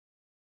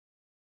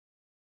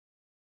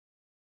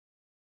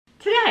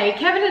Today,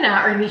 Kevin and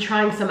I are going to be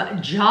trying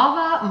some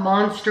Java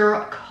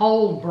Monster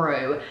Cold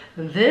Brew.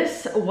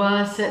 This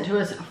was sent to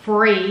us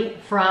free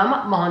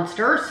from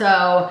Monster,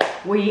 so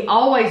we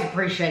always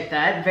appreciate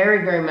that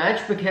very, very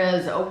much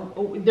because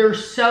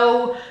there's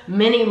so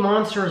many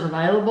Monsters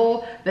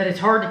available that it's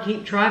hard to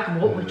keep track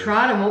of what we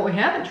tried and what we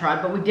haven't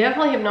tried, but we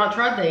definitely have not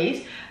tried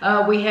these.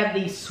 We have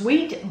the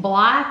Sweet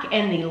Black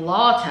and the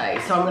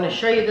Latte, so I'm going to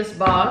show you this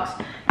box.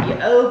 You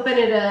open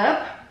it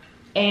up,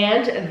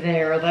 and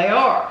there they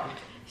are.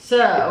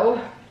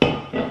 So,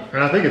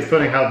 and I think it's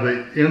funny how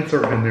the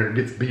insert in there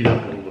gets beat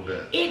up a little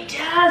bit. It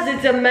does.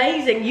 It's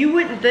amazing. You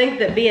wouldn't think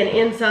that being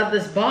inside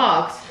this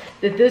box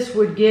that this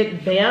would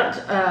get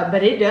bent,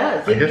 but it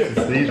does. I guess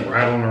it's these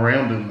rattling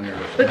around in there.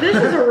 But this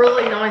is a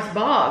really nice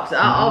box.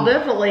 I'll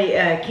definitely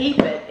keep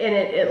it, and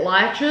it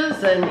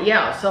latches, and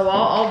yeah, so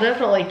I'll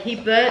definitely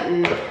keep that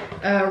and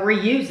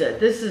reuse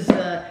it. This is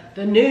the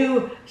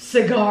new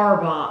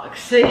cigar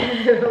box,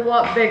 a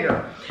lot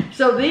bigger.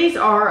 So these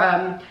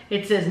are,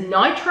 it says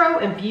Nitro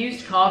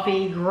Infused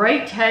Coffee,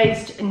 great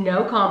taste,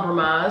 no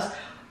compromise.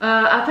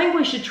 I think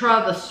we should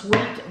try the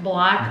Sweet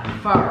Black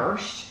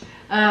first.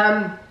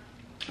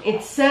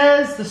 It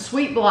says the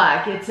Sweet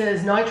Black, it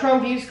says Nitro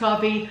Infused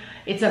Coffee,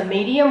 it's a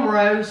medium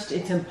roast,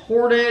 it's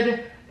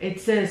imported, it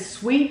says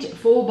sweet,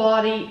 full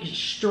body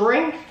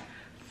strength,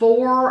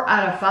 4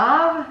 out of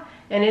 5.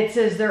 And it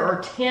says there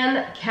are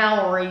 10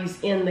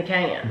 calories in the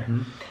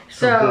can.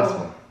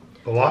 So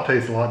the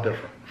latte's a lot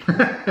different.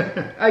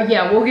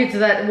 yeah, we'll get to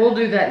that. We'll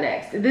do that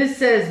next. This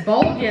says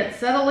bold yet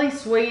subtly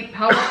sweet,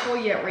 powerful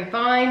yet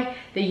refined.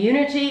 The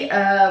unity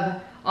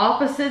of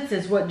opposites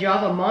is what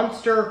Java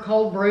Monster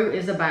Cold Brew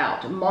is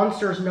about.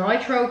 Monster's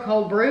Nitro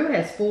Cold Brew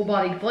has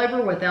full-bodied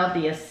flavor without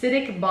the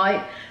acidic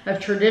bite of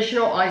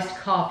traditional iced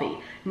coffee.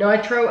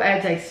 Nitro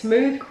adds a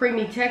smooth,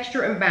 creamy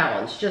texture and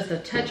balance, just a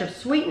touch of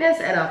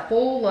sweetness and a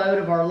full load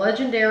of our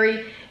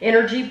legendary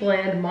energy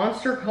blend.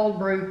 Monster Cold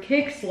Brew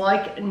kicks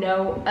like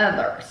no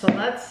other. So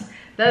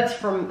that's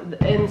from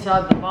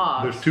inside the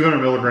box. There's 200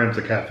 milligrams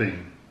of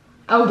caffeine.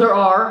 Oh, there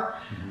are.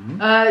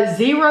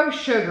 0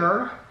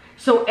 sugar.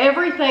 So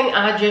everything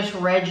I just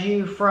read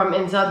you from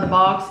inside the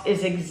box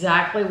is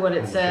exactly what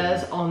it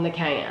says on the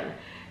can.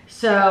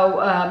 So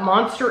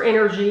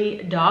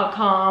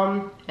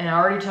monsterenergy.com, and I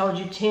already told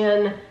you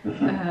 10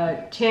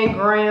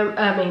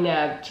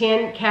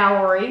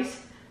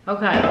 calories.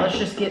 Okay, let's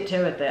just get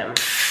to it then.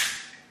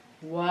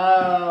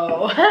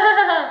 Whoa,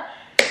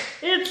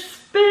 it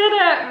spit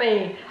at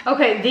me.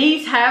 Okay,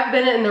 these have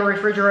been in the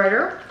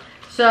refrigerator.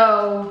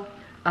 So,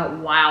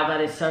 wow,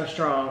 that is so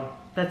strong.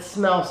 That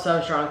smells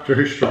so strong.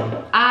 Very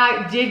strong.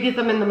 I did get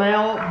them in the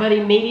mail, but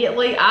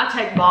immediately I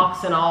take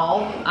box and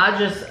all.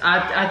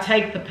 I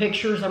take the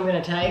pictures I'm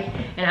going to take,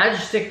 and I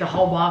just stick the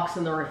whole box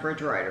in the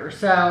refrigerator.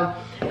 So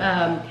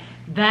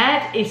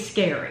that is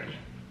scary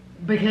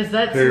because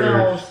that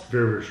smells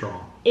very, very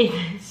strong.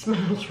 It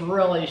smells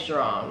really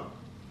strong.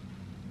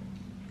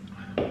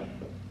 It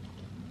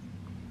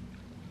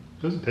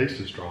doesn't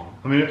taste as strong.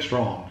 I mean, it's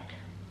strong.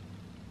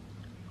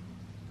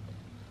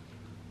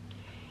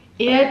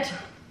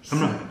 I'm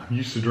not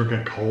used to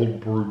drinking cold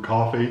brewed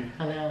coffee.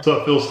 I know. So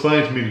it feels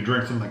funny to me to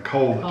drink something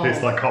cold that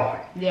tastes like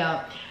coffee.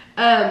 Yeah.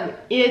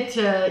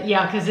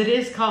 Yeah, because it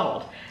is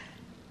cold.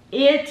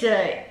 It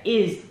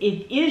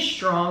is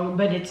strong,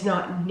 but it's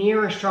not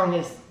near as strong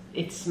as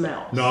it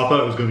smells. No, I thought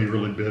it was going to be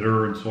really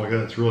bitter and stuff like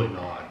that. It's really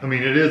not. I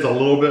mean, it is a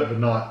little bit, but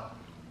not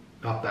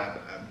that bad.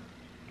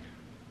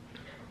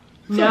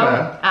 It's no,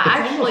 not bad. I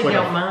actually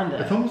don't mind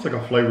it. It's almost like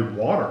a flavored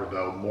water,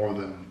 though, more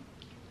than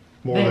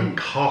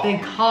coffee.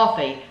 Than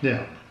coffee.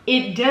 Yeah.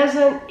 It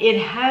doesn't,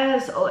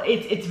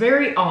 it's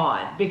very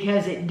odd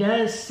because it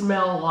does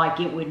smell like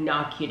it would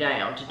knock you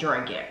down to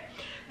drink it.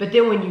 But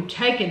then when you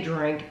take a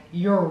drink,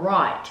 you're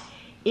right.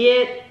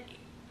 It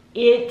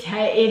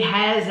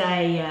has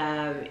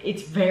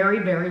it's very,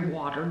 very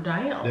watered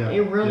down. Yeah,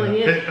 it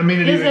really is. I mean,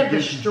 it doesn't have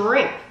the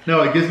strength.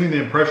 No, it gives me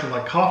the impression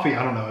like coffee,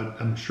 I don't know,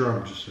 I'm sure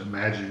I'm just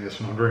imagining this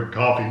when I'm drinking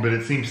coffee, but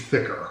it seems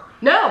thicker.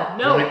 No.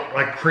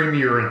 Like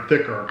creamier and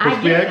thicker. Of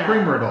course, we had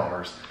creamer at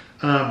ours.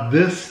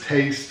 This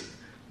tastes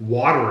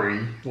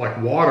watery,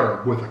 like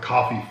water with a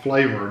coffee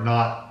flavor,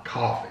 not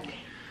coffee.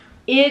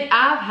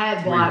 I've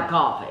had black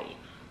coffee,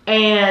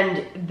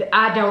 and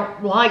I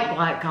don't like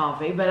black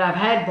coffee, but I've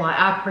had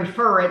I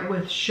prefer it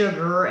with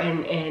sugar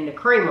and a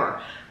creamer.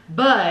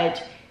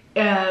 But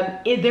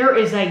there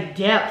is a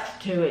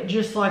depth to it,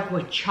 just like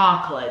with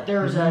chocolate.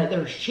 There's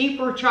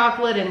cheaper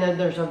chocolate, and then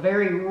there's a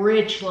very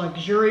rich,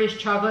 luxurious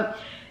chocolate.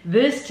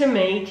 This to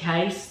me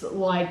tastes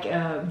like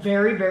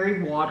very,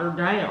 very watered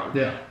down.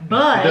 Yeah,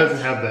 but it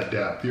doesn't have that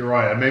depth. You're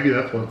right. Maybe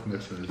that's what's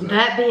missing.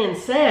 That being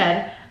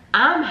said,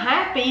 I'm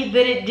happy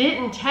that it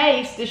didn't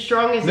taste as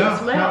strong as it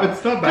smelled. No,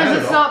 it's not bad.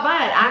 Because it's not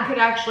bad. I could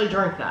actually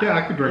drink that. Yeah,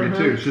 I could drink it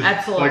too. It's just,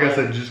 absolutely. Like I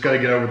said, you just got to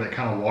get over that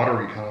kind of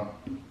watery kind of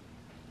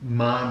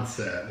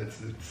mindset. It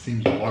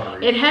seems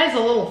watery. It has a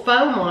little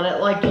foam on it,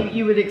 like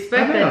you would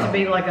expect that to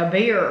be like a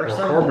beer or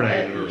something.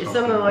 Carbonated or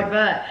something like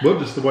that. Well,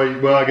 just the way,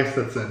 I guess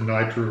that's that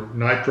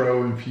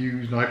nitro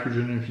infused,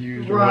 nitrogen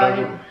infused, or right.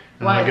 whatever.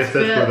 And I guess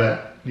that's where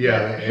that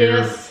Yeah, the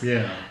hiss.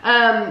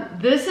 Yeah.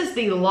 This is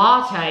the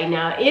latte.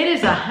 Now it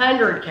is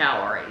 100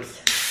 calories.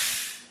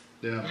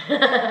 Yeah.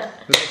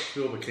 Let's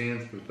fill the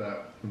cans with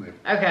that.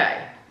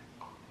 Okay.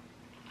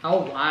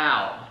 Oh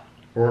wow.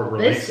 Or it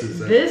releases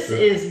this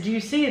is. Do you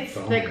see it's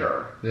foam.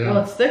 thicker? Yeah.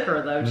 Well, it's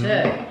thicker though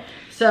too.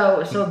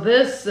 So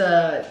this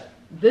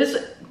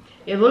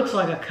it looks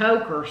like a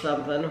Coke or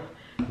something.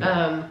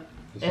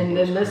 And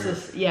then this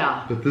is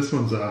But this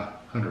one's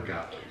 100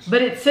 calories.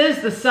 But it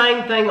says the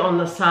same thing on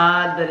the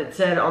side that it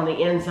said on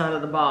the inside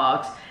of the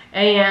box.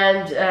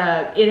 And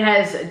it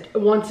has,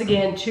 once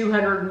again,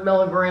 200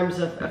 milligrams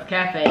of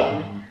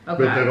caffeine.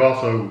 Okay. But they've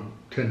also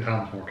 10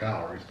 times more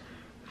calories.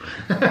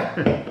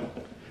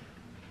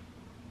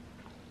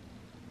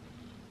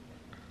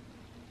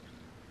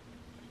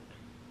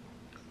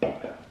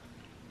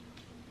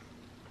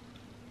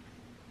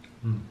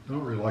 I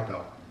don't really like that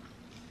one.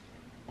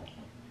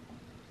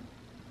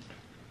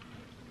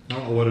 I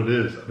don't know what it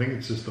is. I think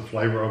it's just the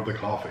flavor of the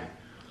coffee.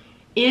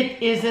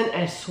 It isn't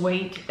as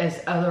sweet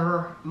as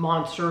other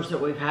monsters that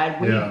we've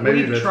had.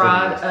 Maybe We've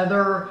tried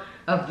other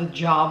of the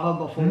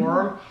Java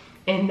before,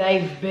 and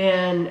they've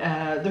been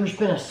there's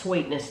been a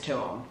sweetness to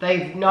them.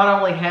 They've not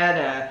only had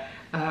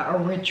a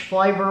rich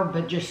flavor,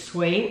 but just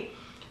sweet.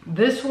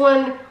 This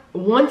one,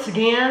 once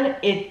again,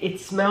 it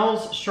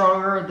smells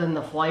stronger than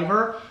the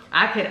flavor.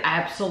 I could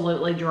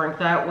absolutely drink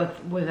that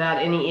without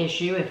any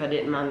issue if I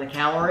didn't mind the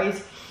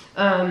calories.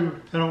 I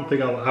don't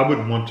think I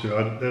wouldn't want to.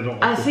 I don't.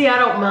 Like I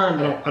don't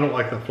mind it. I don't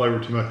like the flavor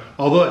too much.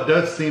 Although it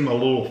does seem a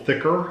little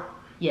thicker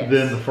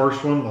than the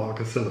first one. Like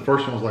I said, the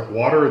first one was like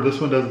water. This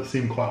one doesn't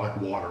seem quite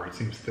like water. It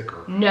seems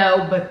thicker.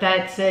 No, but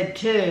that said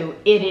too,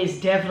 it is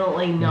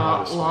definitely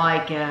not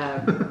like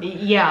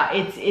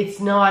it's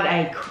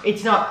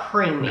not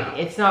creamy. No.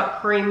 It's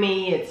not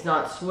creamy. It's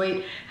not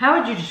sweet. How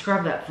would you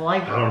describe that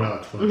flavor? I don't know.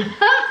 It's funky.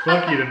 It's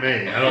funky to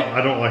me.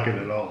 I don't like it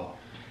at all.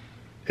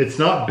 It's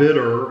not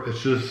bitter.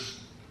 It's just.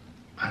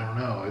 I don't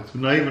know. It's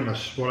not even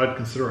what I'd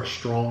consider a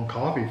strong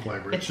coffee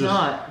flavor. It's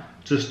not.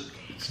 It's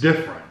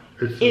different.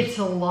 It's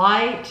a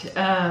light.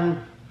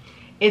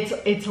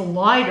 It's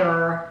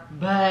lighter,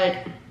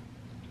 but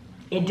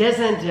it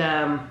doesn't.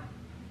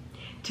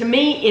 To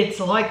me, it's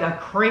like a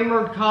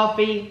creamered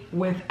coffee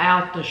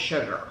without the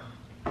sugar.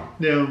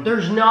 Yeah.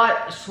 There's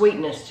not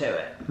sweetness to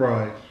it.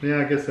 Right.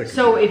 Yeah, I guess that.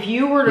 So if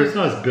you were to, it's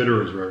not as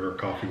bitter as regular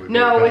coffee would be.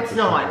 No, it's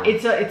not.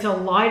 It's a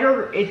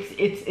lighter.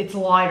 It's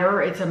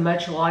lighter. It's a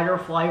much lighter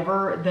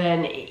flavor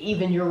than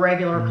even your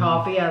regular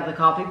coffee out of the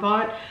coffee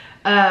pot.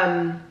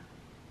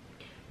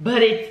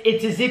 But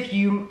it's as if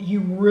you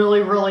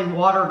really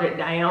watered it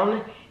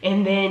down,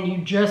 and then you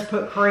just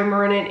put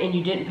creamer in it and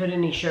you didn't put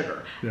any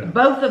sugar. Yeah.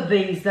 Both of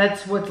these,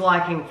 that's what's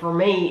lacking for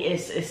me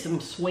is some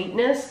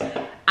sweetness.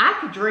 I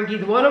could drink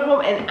either one of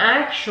them, and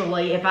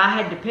actually, if I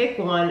had to pick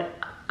one,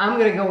 I'm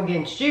going to go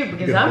against you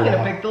because I'm going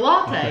to pick the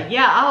latte.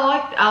 Yeah,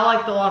 I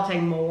like the latte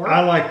more.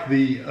 I like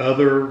the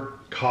other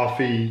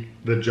coffee,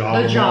 the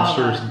Java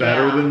Monsters,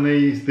 better than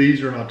these.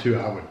 These are not two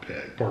I would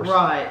pick personally.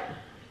 Right.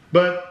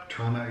 But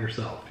try them out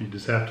yourself. You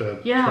just have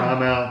to try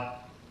them out.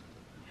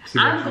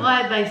 I'm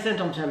glad they sent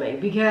them to me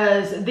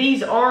because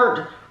these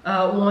aren't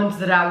ones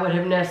that I would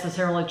have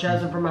necessarily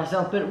chosen for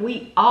myself, but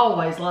we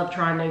always love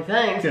trying new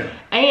things. Yeah.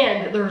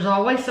 And there's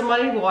always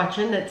somebody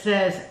watching that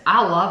says,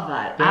 I love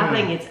that. Yeah. I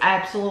think it's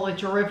absolutely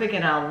terrific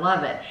and I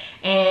love it.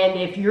 And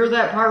if you're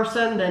that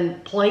person,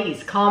 then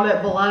please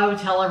comment below,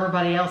 tell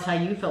everybody else how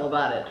you feel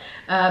about it.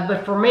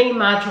 But for me,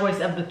 my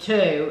choice of the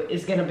two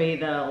is going to be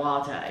the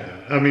latte.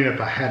 I mean, if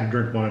I had to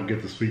drink one, I'd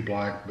get the Sweet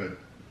Black, but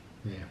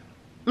yeah.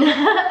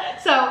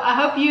 So I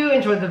hope you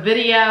enjoyed the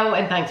video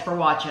and thanks for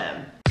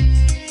watching.